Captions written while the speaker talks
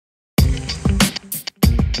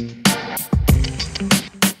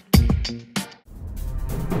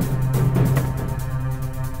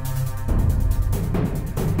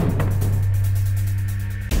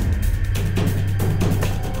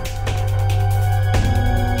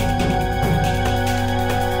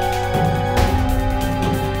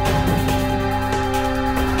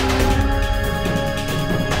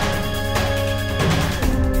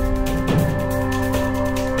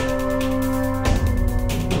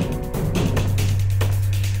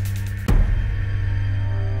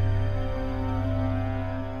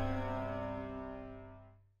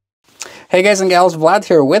Hey guys and gals, Vlad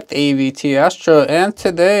here with AVT-Astro, and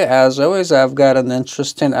today, as always, I've got an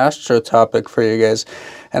interesting Astro topic for you guys,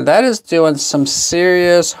 and that is doing some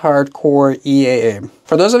serious hardcore EAA.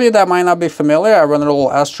 For those of you that might not be familiar, I run a little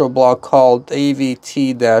Astro blog called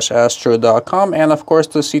AVT-Astro.com, and of course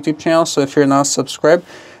this YouTube channel, so if you're not subscribed,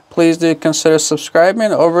 please do consider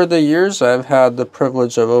subscribing. Over the years, I've had the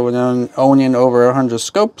privilege of owning over 100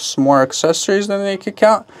 scopes, more accessories than you could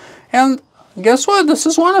count, and guess what? This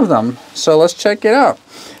is one of them. So let's check it out.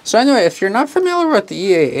 So anyway, if you're not familiar with the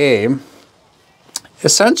EAA,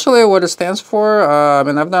 essentially what it stands for, I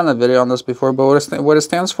mean, I've done a video on this before, but what it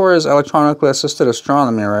stands for is electronically assisted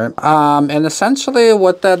astronomy, right? And essentially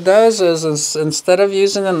what that does is instead of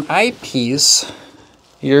using an eyepiece,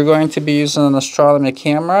 you're going to be using an astronomy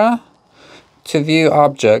camera to view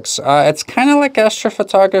objects. It's kind of like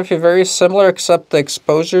astrophotography, very similar, except the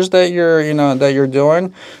exposures that you're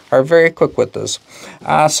doing are very quick with this.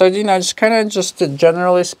 So just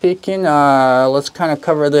generally speaking, let's kind of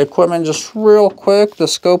cover the equipment just real quick. The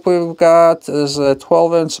scope we've got is a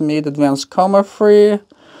 12-inch Meade advanced coma free,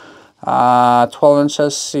 12-inch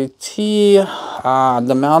SCT.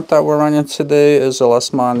 The mount that we're running today is a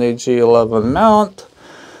Lesmond G11 mount.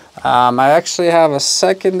 I actually have a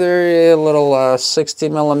secondary little 60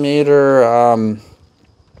 millimeter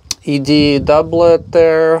ED doublet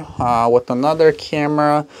there with another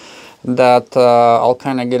camera that I'll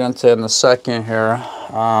kind of get into in a second here.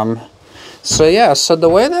 So yeah, so the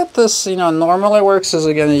way that this normally works is,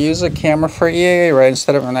 again, you use a camera for EAA, right,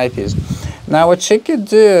 instead of an eyepiece. Now what you could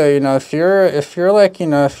do, if you're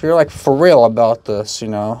like for real about this,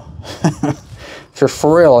 if you're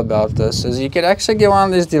for real about this, is you could actually get one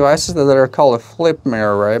of these devices that are called a flip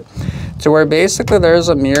mirror, right? To where basically there's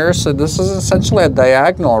a mirror, so this is essentially a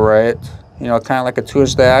diagonal, right? Kind of like a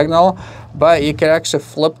 2-inch diagonal, but you could actually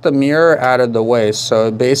flip the mirror out of the way.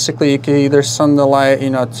 So basically you can either send the light,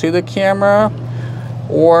 to the camera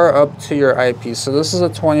or up to your eyepiece. So this is a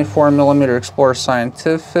 24 millimeter Explorer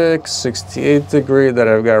Scientific 68 degree that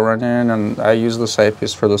I've got running, and I use this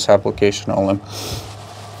eyepiece for this application only.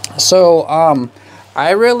 So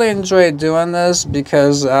I really enjoy doing this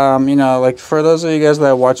because, like for those of you guys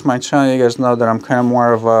that watch my channel, you guys know that I'm kind of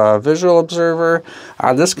more of a visual observer.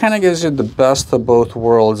 This kind of gives you the best of both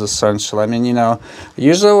worlds, essentially. I mean,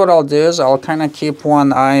 usually what I'll do is I'll kind of keep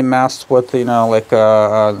one eye masked with, like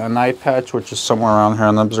an eye patch, which is somewhere around here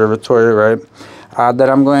in the observatory, right? That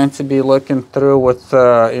I'm going to be looking through with,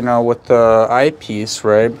 with the eyepiece,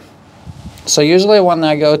 right? So usually when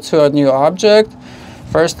I go to a new object,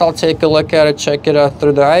 first, I'll take a look at it, check it out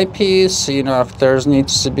through the eyepiece. If there's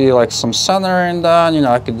needs to be like some centering done,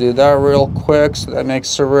 I could do that real quick, so that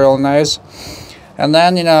makes it real nice. And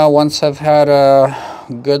then, once I've had a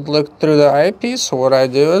good look through the eyepiece, what I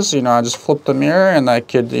do is, I just flip the mirror and I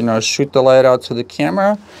could, shoot the light out to the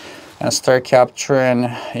camera and start capturing,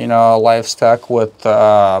 a live stack with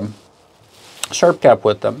sharp cap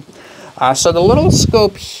with them. So the little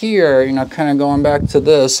scope here, kind of going back to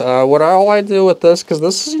this, all I do with this, because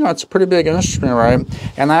this is, it's a pretty big instrument, right?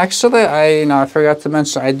 And actually, I forgot to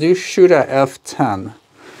mention, I do shoot at f10.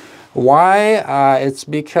 Why? It's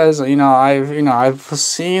because, I've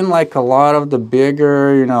seen like a lot of the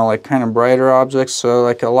bigger, like kind of brighter objects. So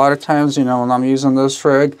like a lot of times, when I'm using this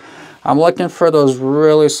rig, I'm looking for those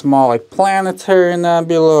really small, like planetary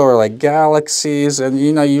nebula or like galaxies, and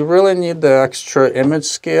you really need the extra image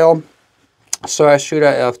scale. So I shoot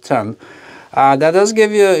at f10. That does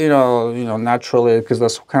give you, naturally, because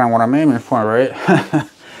that's kind of what I'm aiming for, right?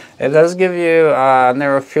 It does give you a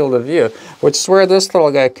narrow field of view, which is where this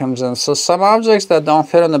little guy comes in. So some objects that don't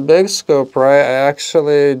fit in the big scope, right, I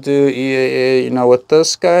actually do EAA, with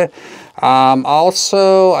this guy.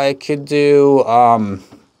 Also, I could do,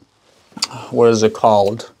 what is it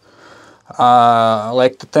called?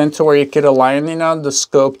 Like the thing to where you could align, the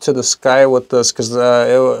scope to the sky with this, because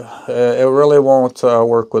it really won't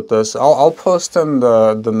work with this. I'll post in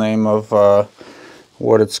the name of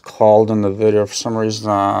what it's called in the video. For some reason,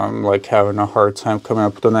 I'm like having a hard time coming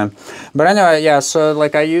up with the name. But anyway, yeah. So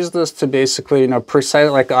like I use this to basically, precise.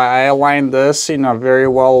 Like I align this, very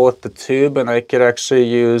well with the tube, and I could actually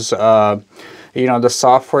use the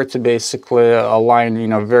software to basically align,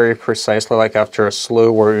 very precisely, like after a slew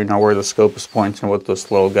where, where the scope is pointing with this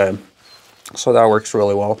little guy. So that works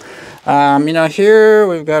really well. Here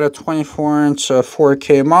we've got a 24-inch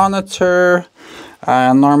 4K monitor.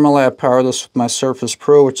 Normally I power this with my Surface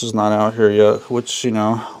Pro, which is not out here yet, which,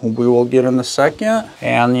 we will get in a second.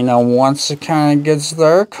 And, once it kind of gets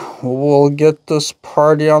dark, we'll get this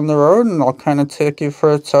party on the road, and I'll kind of take you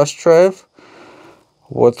for a test drive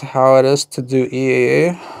with how it is to do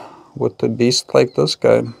EAA with a beast like this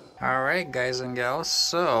guy. Alright guys and gals,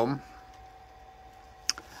 so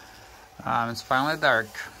it's finally dark.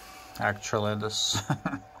 Actually, this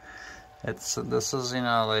this is, you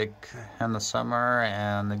know, like in the summer,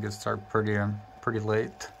 and it gets dark pretty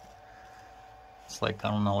late. It's like,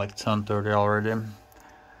 I don't know, like 10:30 already.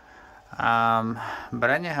 But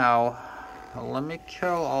anyhow, let me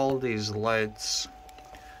kill all these lights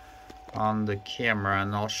on the camera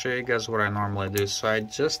and I'll show you guys what I normally do. So I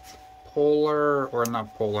just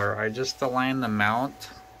I just align the mount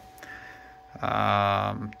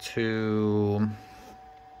to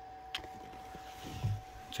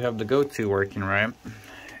have the go-to working, right?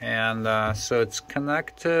 And so it's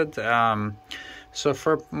connected. So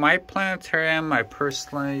for my planetarium, I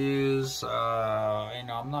personally use, you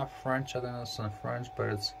know, I'm not French, I think it's in French, but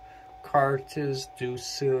it's Cartes du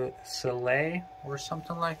Soleil or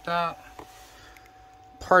something like that.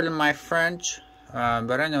 Pardon my French.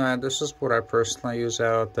 But anyway, this is what I personally use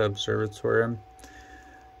out at the observatory.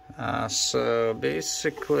 So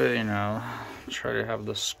basically, you know, try to have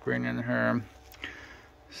the screen in here.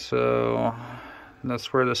 So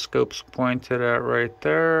that's where the scope's pointed at right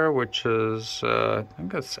there, which is, I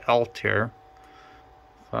think it's Altair,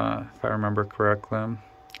 if I remember correctly.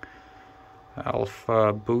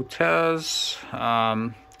 Alpha Butaz.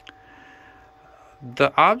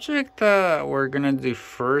 The object that we're gonna do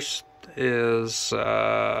first is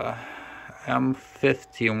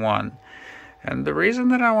M51, and the reason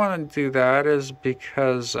that I want to do that is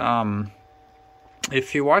because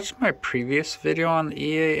if you watch my previous video on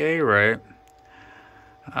EAA, right,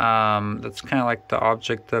 that's kind of like the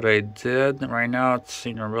object that I did. Right now it's,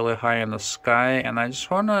 you know, really high in the sky, and I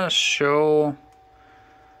just want to show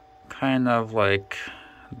kind of like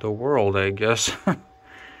the world, I guess.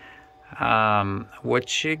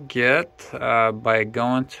 What you get by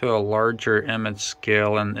going to a larger image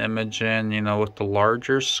scale and imaging, you know, with the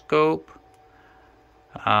larger scope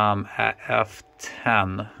at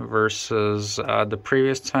f10 versus the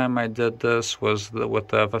previous time I did this was with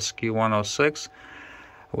the FSQ 106,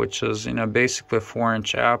 which is, you know, basically a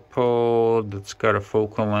 4-inch apple that's got a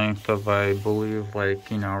focal length of, I believe, like,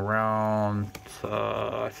 you know, around,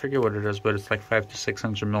 I forget what it is, but it's like 500 to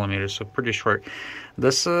 600 millimeters, so pretty short.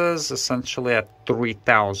 This is essentially at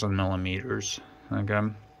 3,000 millimeters, okay?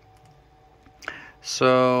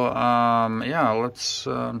 So, yeah, let's,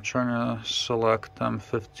 I'm trying to select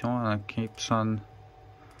M51, it keeps on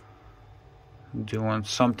doing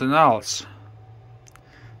something else.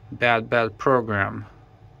 Bad program.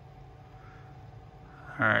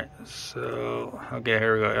 Alright, so, okay,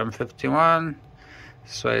 here we go, M51.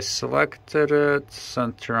 So I selected it,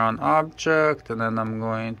 center on object, and then I'm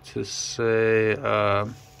going to say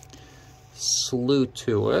slew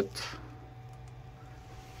to it.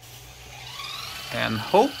 And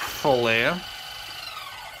hopefully,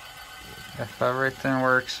 if everything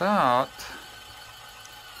works out,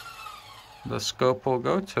 the scope will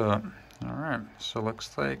go to it. Alright, so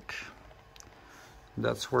looks like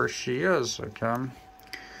that's where she is, okay?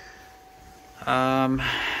 And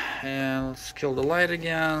let's kill the light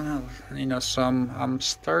again. You know, so I'm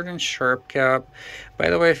starting sharp cap.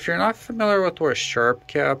 By the way, if you're not familiar with what sharp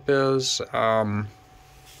cap is,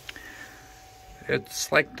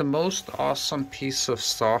 it's like the most awesome piece of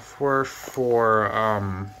software for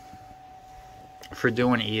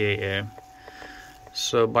doing EAA.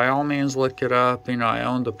 So by all means, look it up. You know, I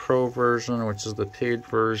own the pro version, which is the paid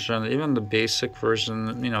version. Even the basic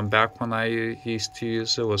version, you know, back when I used to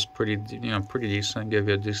use it, was pretty decent. Give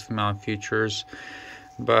you a decent amount of features.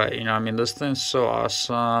 But, you know, I mean, this thing's so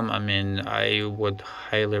awesome. I mean, I would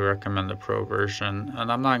highly recommend the pro version. And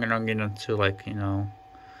I'm not gonna get into, like, you know,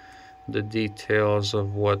 the details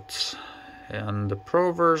of what's in the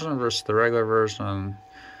pro version versus the regular version.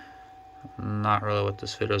 Not really what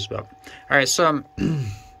this video is about. All right, so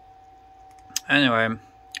anyway,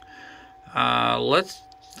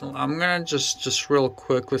 I'm gonna just real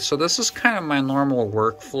quickly. So this is kind of my normal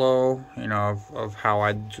workflow, you know, of how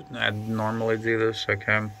I'd normally do this.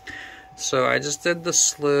 Okay, so I just did the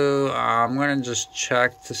slew. I'm gonna just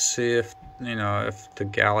check to see if, you know, if the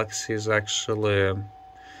galaxy is actually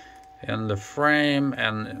in the frame,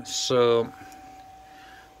 and so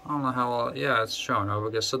I don't know how well, yeah, it's showing over.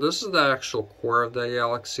 Okay, so this is the actual core of the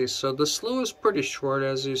galaxy. So the slew is pretty short,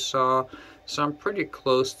 as you saw, so I'm pretty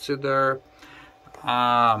close to there.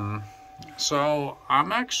 So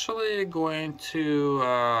I'm actually going to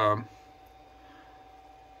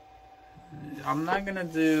I'm not gonna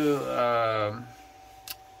do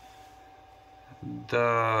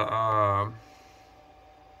the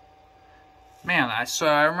Man, so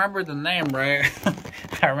I remember the name, right?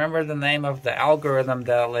 I remember the name of the algorithm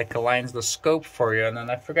that like aligns the scope for you, and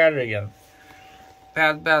then I forgot it again.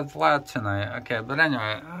 Bad Vlad tonight. Okay, but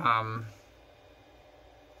anyway, I'm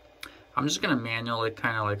just gonna manually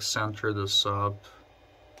kind of like center this up.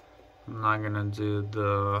 I'm not gonna do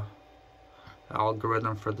the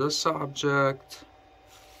algorithm for this object.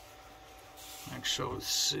 Actually, let's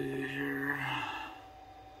see here.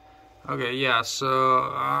 Okay, yeah,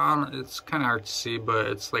 so it's kind of hard to see, but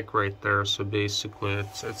it's like right there. So basically,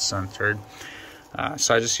 it's centered.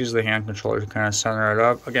 So I just use the hand controller to kind of center it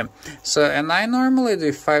up. Again, so and I normally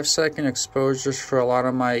do 5-second exposures for a lot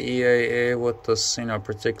of my EAA with this,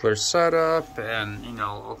 particular setup, and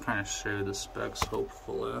I'll kind of show you the specs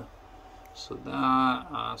hopefully. So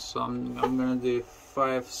that, so I'm gonna do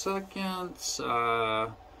 5 seconds.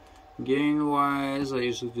 Gain wise, I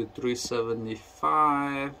usually do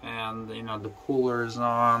 375, and the cooler is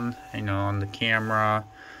on, on the camera.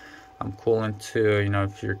 I'm cooling to,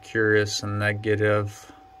 if you're curious, a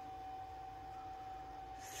negative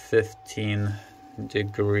 15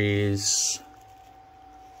 degrees.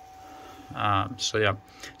 So yeah,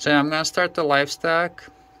 so I'm gonna start the live stack.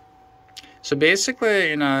 So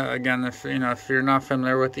basically, again, if you're not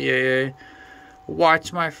familiar with EAA,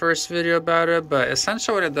 watch my first video about it. But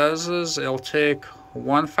essentially what it does is it'll take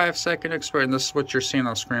one 5-second exposure, and this is what you're seeing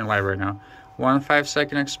on screen live right now. One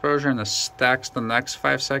 5-second exposure, and it stacks the next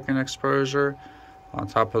 5-second exposure on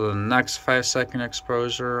top of the next 5-second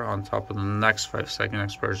exposure on top of the next 5-second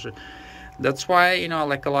exposure. That's why,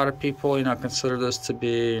 like a lot of people, consider this to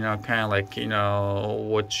be, kind of like,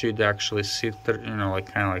 what you'd actually see,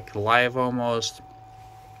 like kind of like live almost.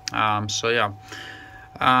 So yeah.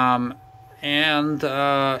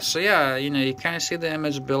 So yeah, you kind of see the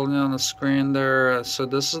image building on the screen there. So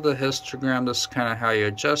this is the histogram. This is kind of how you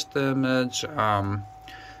adjust the image.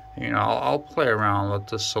 I'll play around with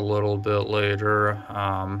this a little bit later.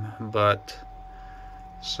 But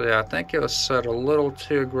so yeah, I think it was set a little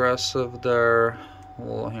too aggressive there.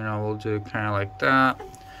 We'll do kind of like that.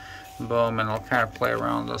 Boom, and I'll kind of play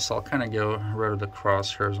around this. I'll kind of get rid of the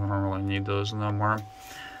crosshairs. I don't really need those no more.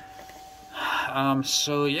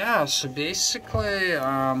 So yeah, so basically,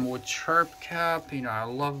 with SharpCap, I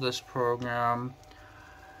love this program.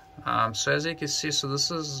 So as you can see, so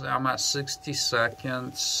this is, I'm at 60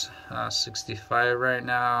 seconds, 65 right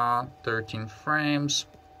now, 13 frames.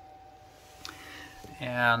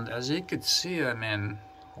 And as you can see, I mean,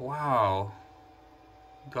 wow,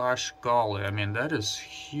 gosh golly, I mean, that is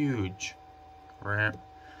huge, right?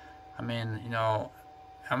 I mean,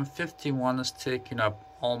 M51 is taking up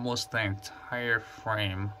almost the entire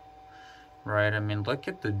frame, right? I mean, look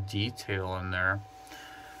at the detail in there.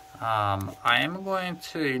 I am going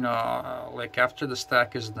to, like after the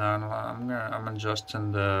stack is done, I'm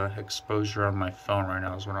adjusting the exposure on my phone right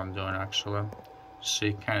now is what I'm doing actually, so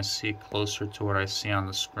you kind of see closer to what I see on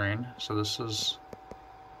the screen. So this is,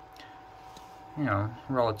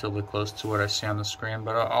 relatively close to what I see on the screen,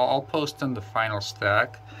 but I'll post in the final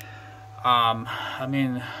stack. I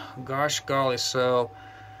mean, gosh golly, so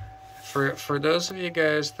for those of you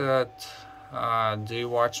guys that do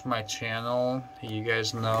watch my channel, you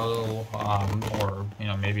guys know, or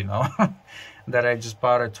maybe know, that I just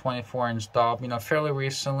bought a 24-inch dob, fairly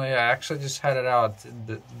recently. I actually just had it out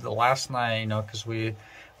the last night, because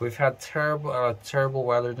we've had terrible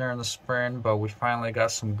weather during the spring, but we finally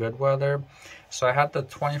got some good weather. So I had the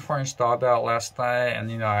 24-inch dob out last night,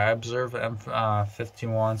 and I observed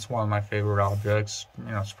M51. It's one of my favorite objects.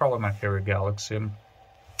 It's probably my favorite Galaxy.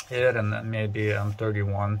 It, and then maybe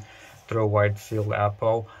M31 through a wide field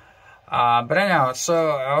Apo. But anyhow, so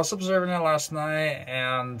I was observing it last night,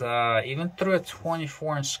 and even through a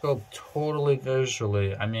 24-inch scope, totally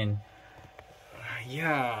visually, I mean,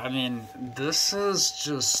 yeah, I mean, this is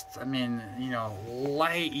just, I mean,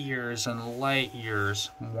 light years and light years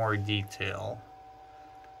more detail.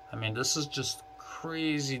 I mean, this is just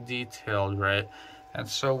crazy detailed, right? And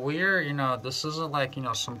so we're, this isn't like,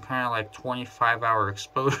 some kind of like 25-hour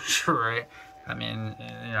exposure, right? I mean,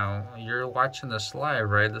 you're watching this live,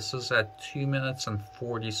 right? This is at 2 minutes and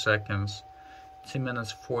 40 seconds, 2 minutes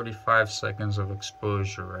 45 seconds of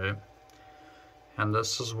exposure, right? And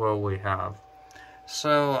this is what we have.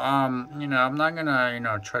 So, I'm not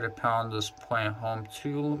gonna, try to pound this point home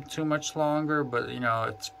too much longer, but,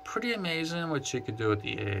 it's pretty amazing what you could do with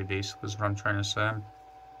EAA, basically, is what I'm trying to say.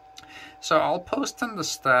 So I'll post in the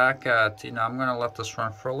stack at, I'm gonna let this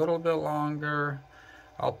run for a little bit longer.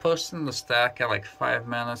 I'll post in the stack at like 5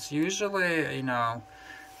 minutes. Usually,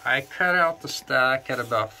 I cut out the stack at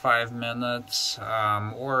about 5 minutes,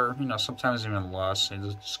 or you know, sometimes even less. It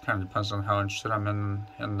just kind of depends on how interested I'm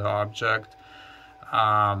in the object.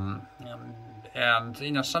 And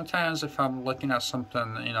you know, sometimes if I'm looking at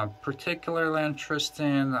something, you know, particularly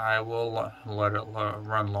interesting, I will let it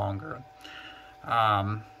run longer.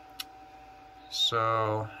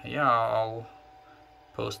 So yeah, I'll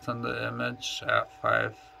post in the image at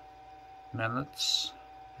 5 minutes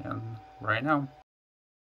and right now.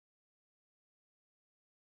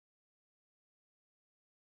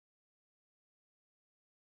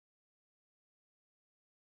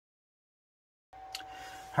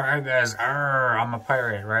 Alright guys, I'm a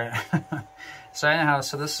pirate, right? So anyhow,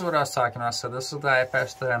 so this is what I was talking about. So this is the eye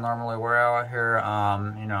patch that I normally wear out here,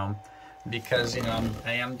 you know, because, you know,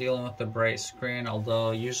 I am dealing with the bright screen,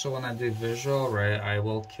 although usually when I do visual, right, I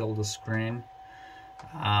will kill the screen.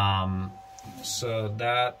 So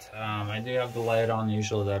that, I do have the light on,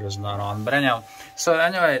 usually that is not on, but anyhow, so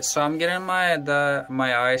I'm getting my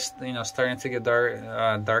eyes, you know, starting to get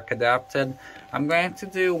dark adapted. I'm going to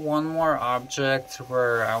do one more object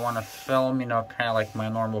where I want to film, you know, kind of like my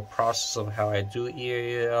normal process of how I do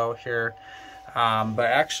EAA out here. But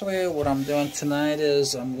actually what I'm doing tonight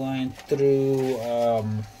is I'm going through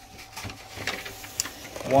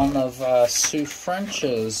one of Sue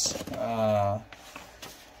French's,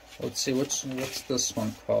 let's see, what's this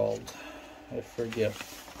one called? I forget.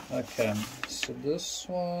 Okay, so this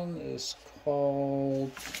one is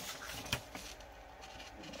called...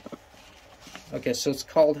 Okay, so it's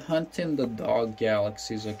called Hunting the Dog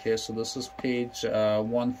Galaxies. Okay, so this is page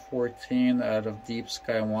 114 out of Deep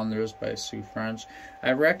Sky Wonders by Sue French.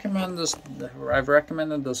 I've recommended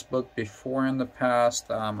this book before in the past.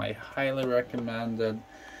 I highly recommend it.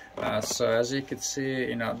 So as you can see,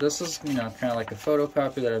 you know, this is, you know, kind of like a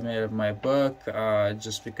photocopy that I made of my book,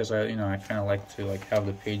 just because I kind of like to have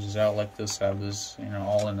the pages out like this, have this, you know,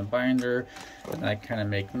 all in the binder, and I kind of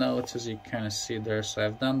make notes as you kind of see there. So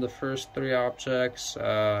I've done the first 3 objects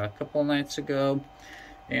a couple nights ago,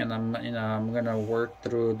 and I'm gonna work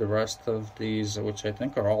through the rest of these, which I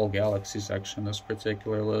think are all galaxies actually in this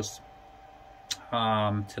particular list,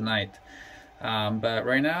 tonight. But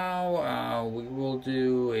right now, we will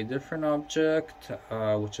do a different object,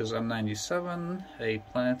 which is M97, a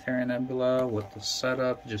planetary nebula with the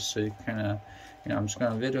setup, just so you kind of, you know, I'm just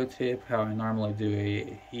going to videotape how I normally do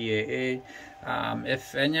a EAA.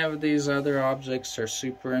 If any of these other objects are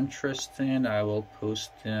super interesting, I will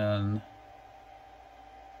post in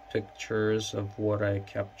pictures of what I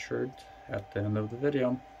captured at the end of the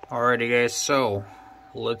video. Alrighty guys, so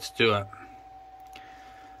let's do it.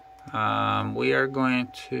 We are going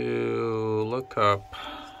to look up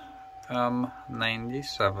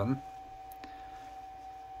M97.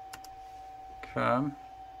 Okay,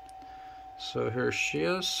 so here she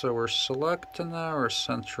is. So we're selecting that, we're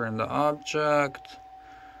centering the object,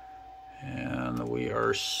 and we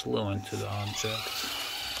are slewing to the object.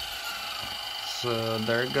 So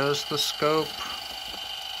there goes the scope.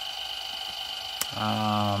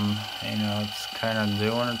 You know, it's kind of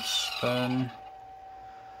doing its thing.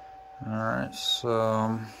 Alright,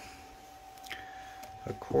 so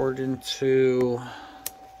according to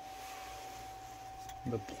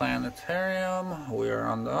the planetarium, we are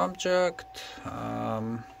on the object,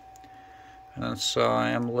 and so I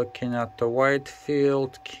am looking at the wide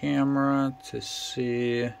field camera to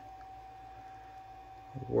see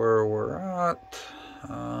where we're at.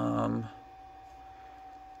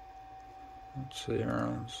 Let's see here,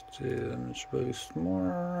 let's do image boost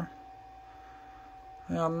more.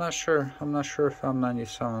 Yeah, I'm not sure if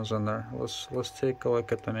M97 is in there. Let's take a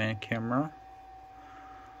look at the main camera.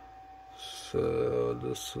 So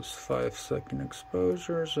this is 5-second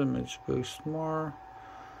exposures, image boost more.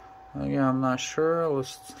 Again, I'm not sure.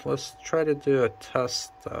 Let's try to do a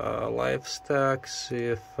test live stack, see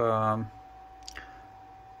if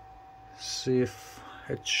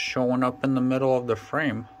it's showing up in the middle of the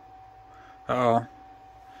frame. Oh,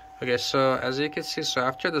 okay. So as you can see, so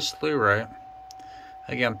after the slew, right?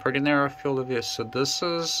 Again, pretty narrow field of view. So this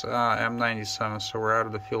is M97, so we're out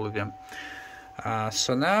of the field of view.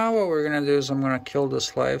 So now what we're going to do is I'm going to kill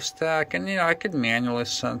this live stack. And, you know, I could manually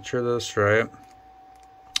center this, right?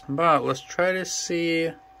 But let's try to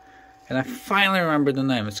see. And I finally remembered the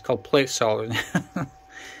name. It's called plate solving.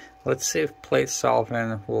 Let's see if plate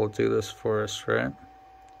solving will do this for us, right?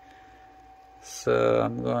 So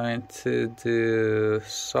I'm going to do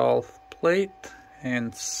solve plate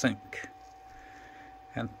and sync.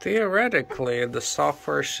 And theoretically, the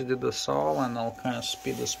software should do this all, and I'll kind of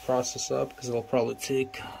speed this process up because it'll probably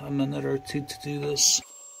take a minute or two to do this.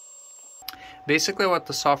 Basically what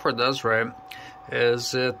the software does, right,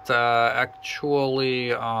 is it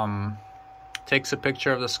actually takes a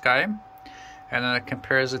picture of the sky, and then it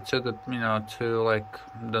compares it to the, to like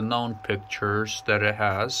the known pictures that it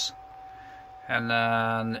has, and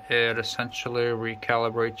then it essentially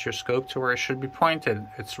recalibrates your scope to where it should be pointed.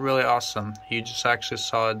 It's really awesome. You just actually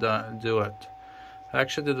saw it do it. I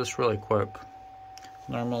actually did this really quick.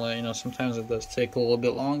 Normally, sometimes it does take a little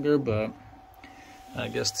bit longer, but I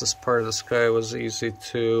guess this part of the sky was easy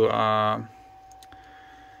to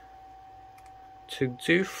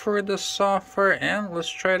do for the software. And let's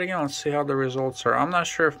try it again. Let's see how the results are. I'm not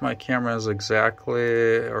sure if my camera is exactly,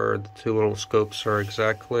 or the two little scopes are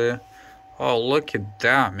exactly. Oh, look at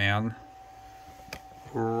that, man.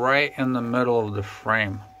 Right in the middle of the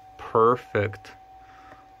frame. Perfect.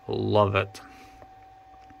 Love it.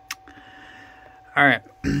 Alright,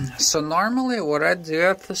 so normally what I do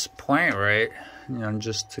at this point, right,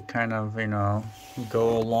 just to kind of,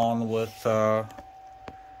 go along with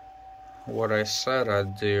what I said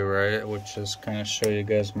I'd do, right, which is kind of show you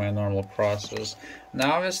guys my normal process.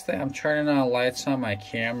 Now, obviously, I'm turning on lights on my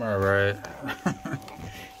camera, right?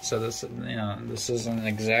 So this, this isn't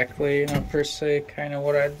exactly, per se, kind of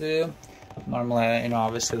what I do. Normally,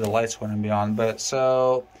 obviously the lights wouldn't be on, but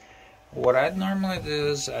so what I'd normally do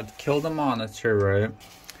is I'd kill the monitor, right?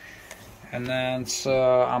 And then,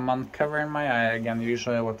 so I'm uncovering my eye again,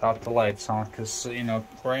 usually without the lights on, because,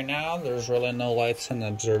 right now there's really no lights in the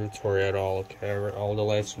observatory at all, okay? All the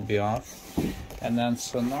lights would be off. And then,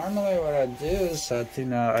 so normally what I'd do is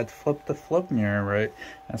I'd flip the flip mirror, right?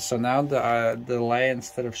 And so now the light,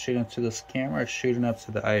 instead of shooting to this camera, is shooting up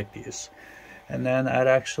to the eyepiece. And then I'd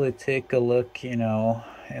actually take a look,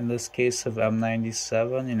 in this case of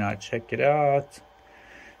M97, I'd check it out,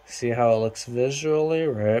 see how it looks visually,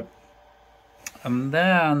 right? And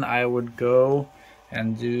then I would go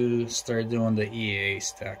and start doing the EAA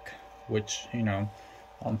stack, which, I'm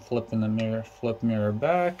flipping the flip mirror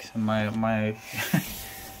back, and my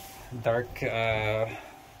dark,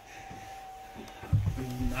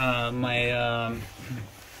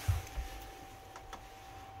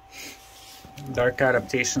 dark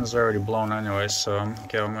adaptation is already blown anyway, so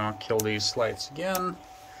okay, I'm gonna kill these lights again,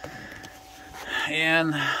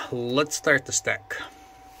 and let's start the stack.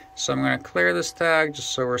 So I'm gonna clear the stack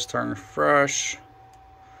just so we're starting fresh.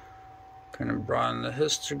 Kind of broaden the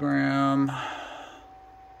histogram.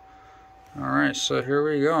 Alright, so here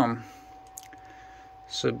we go.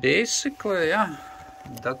 So basically, yeah,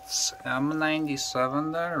 that's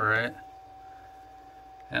M97 there, right?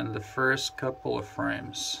 And the first couple of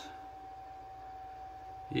frames.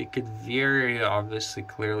 You could very obviously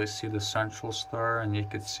clearly see the central star, and you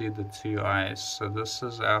could see the two eyes. So this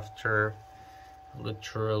is after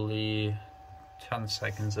literally 10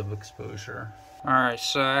 seconds of exposure. Alright,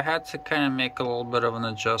 so I had to kind of make a little bit of an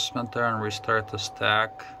adjustment there and restart the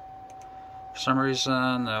stack. For some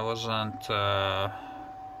reason it wasn't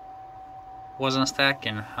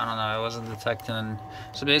stacking. I don't know, it wasn't detecting.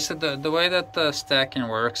 So basically the way that the stacking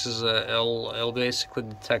works is it'll basically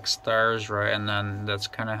detect stars, right, and then that's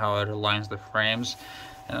kind of how it aligns the frames.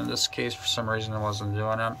 And in this case, for some reason, it wasn't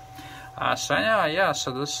doing it. So yeah,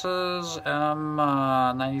 so this is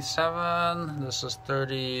M97. This is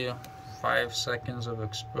 35 seconds of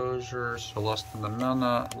exposure, so less than a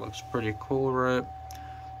minute. Looks pretty cool, right?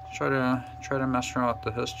 Try to mess around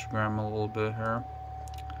with the histogram a little bit here.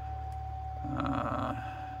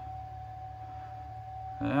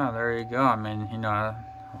 Yeah, there you go. I mean,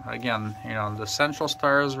 again, the central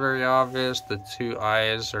star is very obvious. The two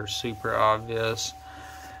eyes are super obvious.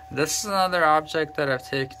 This is another object that I've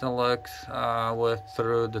taken a look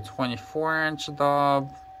through the 24-inch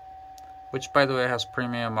Dob, which, by the way, has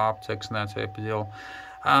premium optics and that type of deal.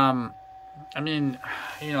 I mean,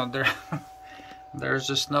 there's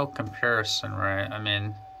just no comparison, right? I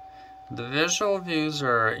mean, the visual views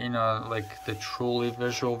are, like the truly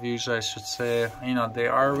visual views, I should say. They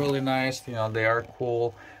are really nice. They are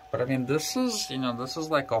cool. But I mean, this is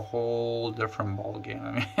like a whole different ballgame.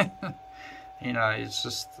 I mean. It's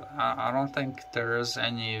just, I don't think there is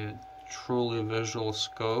any truly visual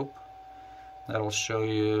scope that'll show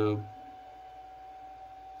you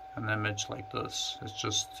an image like this. It's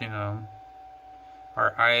just,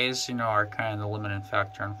 our eyes, are kind of the limiting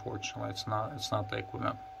factor, unfortunately. It's not the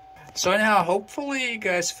equipment. So anyhow, hopefully you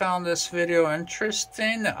guys found this video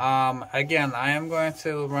interesting. Again, I am going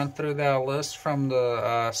to run through that list from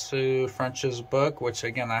the Sue French's book, which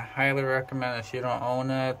again I highly recommend if you don't own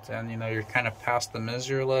it and you're kind of past the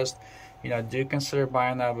misery list. you know, do consider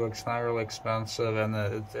buying that book. It's not really expensive, and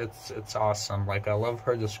it's awesome. Like, I love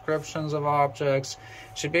her descriptions of objects.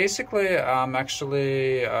 She basically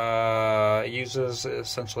actually uses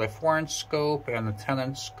essentially a 4-inch scope and a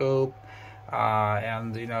 10-inch scope.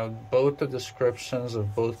 And you know, both the descriptions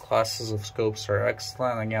of both classes of scopes are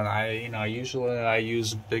excellent. Again, usually I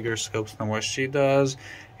use bigger scopes than what she does,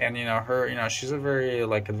 and you know, she's a very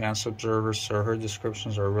like advanced observer, so her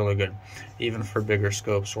descriptions are really good, even for bigger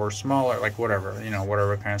scopes or smaller, like whatever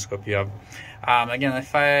kind of scope you have. Again,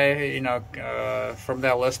 if I, from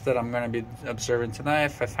that list that I'm going to be observing tonight,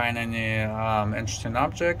 if I find any interesting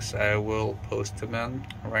objects, I will post them in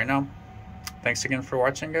right now. Thanks again for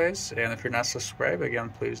watching, guys, and if you're not subscribed, again,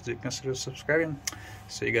 please do consider subscribing.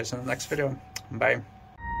 See you guys in the next video. Bye.